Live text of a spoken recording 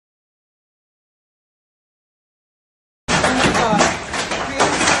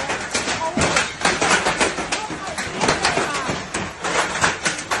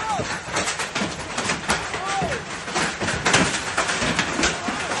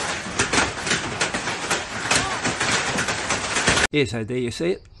Yeah, so there you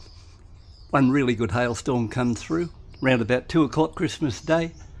see it. One really good hailstorm come through around about 2 o'clock Christmas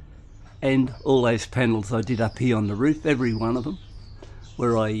Day, and all those panels I did up here on the roof, every one of them,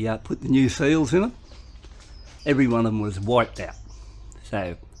 where I put the new seals in them, every one of them was wiped out.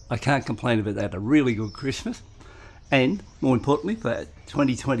 So I can't complain about that. A really good Christmas, and more importantly for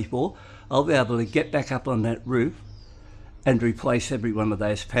 2024 I'll be able to get back up on that roof and replace every one of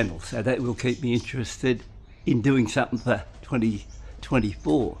those panels. So that will keep me interested in doing something for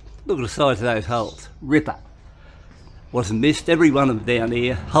 2024. Look at the size of those holes. Ripper. Wasn't missed. Every one of them down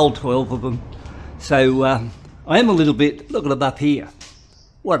here. Whole 12 of them. So I am a little bit, look at them up here.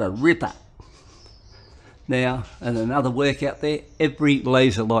 What a ripper. Now, and another work out there, every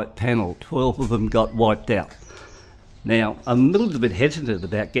laser light panel, 12 of them got wiped out. Now, I'm a little bit hesitant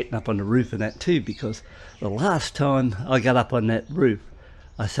about getting up on the roof and that too, because the last time I got up on that roof,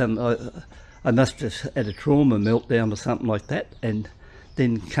 I must have had a trauma meltdown or something like that, and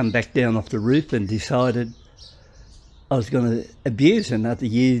then come back down off the roof and decided I was going to abuse another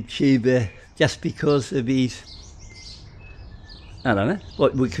YouTuber just because of his, I don't know,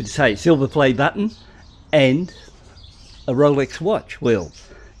 what we could say, silver play button and a Rolex watch. Well,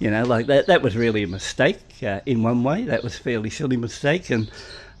 you know, like that was really a mistake in one way. That was a fairly silly mistake, and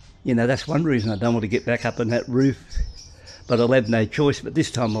you know, that's one reason I don't want to get back up on that roof. But I'll have no choice. But this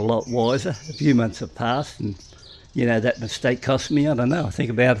time I'm a lot wiser. A few months have passed, and you know, that mistake cost me, I don't know, I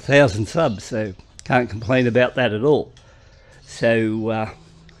think about 1,000 subs, so can't complain about that at all. So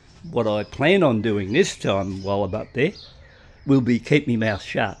what I plan on doing this time while I'm up there will be keep my mouth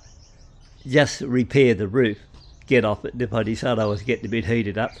shut, just repair the roof, get off it, and if I decide I was getting a bit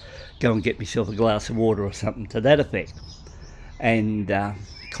heated up, go and get myself a glass of water or something to that effect, and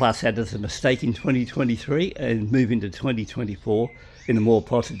class that as a mistake in 2023 and move into 2024 in a more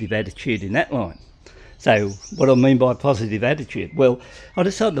positive attitude in that line. So what I mean by positive attitude, well, I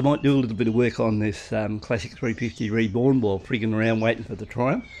decided I might do a little bit of work on this classic 350 Reborn while frigging around waiting for the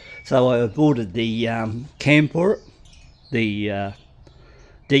Triumph. So I ordered the cam for it, the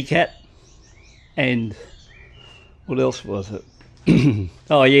decat, and what else was it?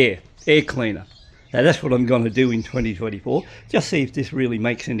 Oh yeah, air cleaner. Now that's what I'm going to do in 2024, just see if this really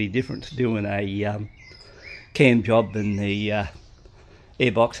makes any difference doing a cam job and the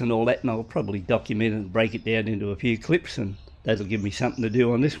airbox and all that, and I'll probably document and break it down into a few clips, and that'll give me something to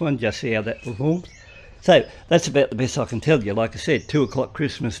do on this one, just see how that performs. So that's about the best I can tell you. Like I said, 2 o'clock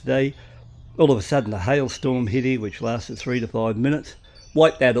Christmas Day, all of a sudden a hailstorm hit here which lasted 3 to 5 minutes,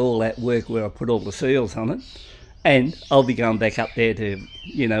 wiped out all that work where I put all the seals on it, and I'll be going back up there to,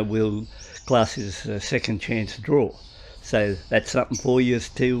 you know, we'll class as a second chance draw. So that's something for you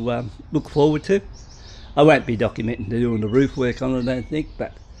to look forward to. I won't be documenting doing the roof work on it, I don't think,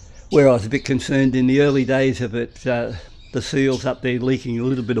 but where I was a bit concerned in the early days of it, the seals up there leaking a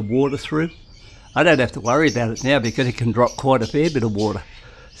little bit of water through, I don't have to worry about it now because it can drop quite a fair bit of water.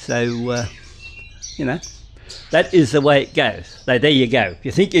 So, you know, that is the way it goes. So there you go. If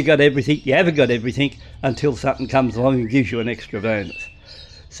you think you've got everything, you haven't got everything until something comes along and gives you an extra bonus.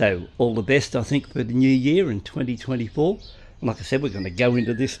 So all the best, I think, for the new year in 2024. And like I said, we're going to go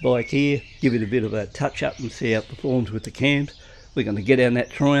into this bike here, give it a bit of a touch up and see how it performs with the cams. We're going to get on that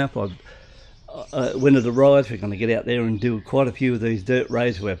Triumph. When it arrives, we're going to get out there and do quite a few of these dirt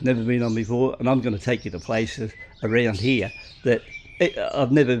roads where I've never been on before, and I'm going to take you to places around here that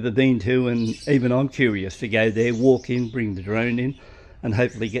I've never ever been to, and even I'm curious to go there, walk in, bring the drone in, and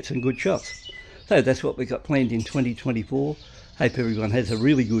hopefully get some good shots. So that's what we've got planned in 2024. Hope everyone has a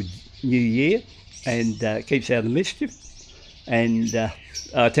really good new year and keeps out of mischief. And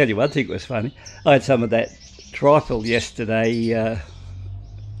I'll tell you one thing was funny. I had some of that trifle yesterday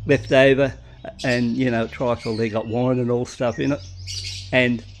left over, and you know, trifle, they got wine and all stuff in it,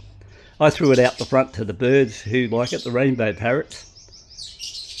 and I threw it out the front to the birds who like it, the rainbow parrots.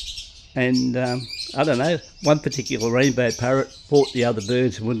 And I don't know, one particular rainbow parrot fought the other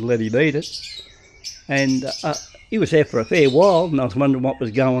birds and wouldn't let him eat it, and he was there for a fair while, and I was wondering what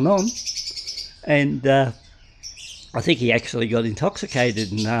was going on. And I think he actually got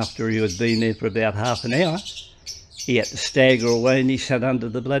intoxicated, and after he had been there for about half an hour, he had to stagger away, and he sat under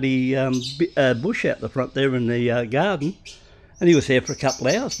the bloody bush out the front there in the garden, and he was there for a couple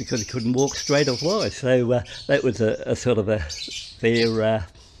of hours because he couldn't walk straight or fly. So that was a sort of a fair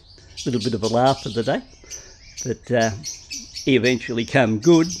little bit of a laugh of the day. But he eventually came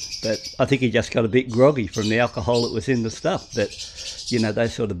good, but I think he just got a bit groggy from the alcohol that was in the stuff. But you know,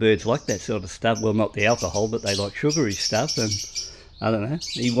 those sort of birds like that sort of stuff. Well, not the alcohol, but they like sugary stuff, and I don't know,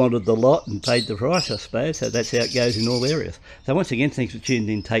 he wanted the lot and paid the price, I suppose, so that's how it goes in all areas. So once again, thanks for tuning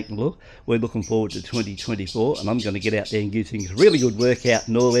in, taking a look. We're looking forward to 2024, and I'm going to get out there and give things a really good workout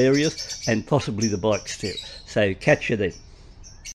in all areas, and possibly the bikes too. So catch you then.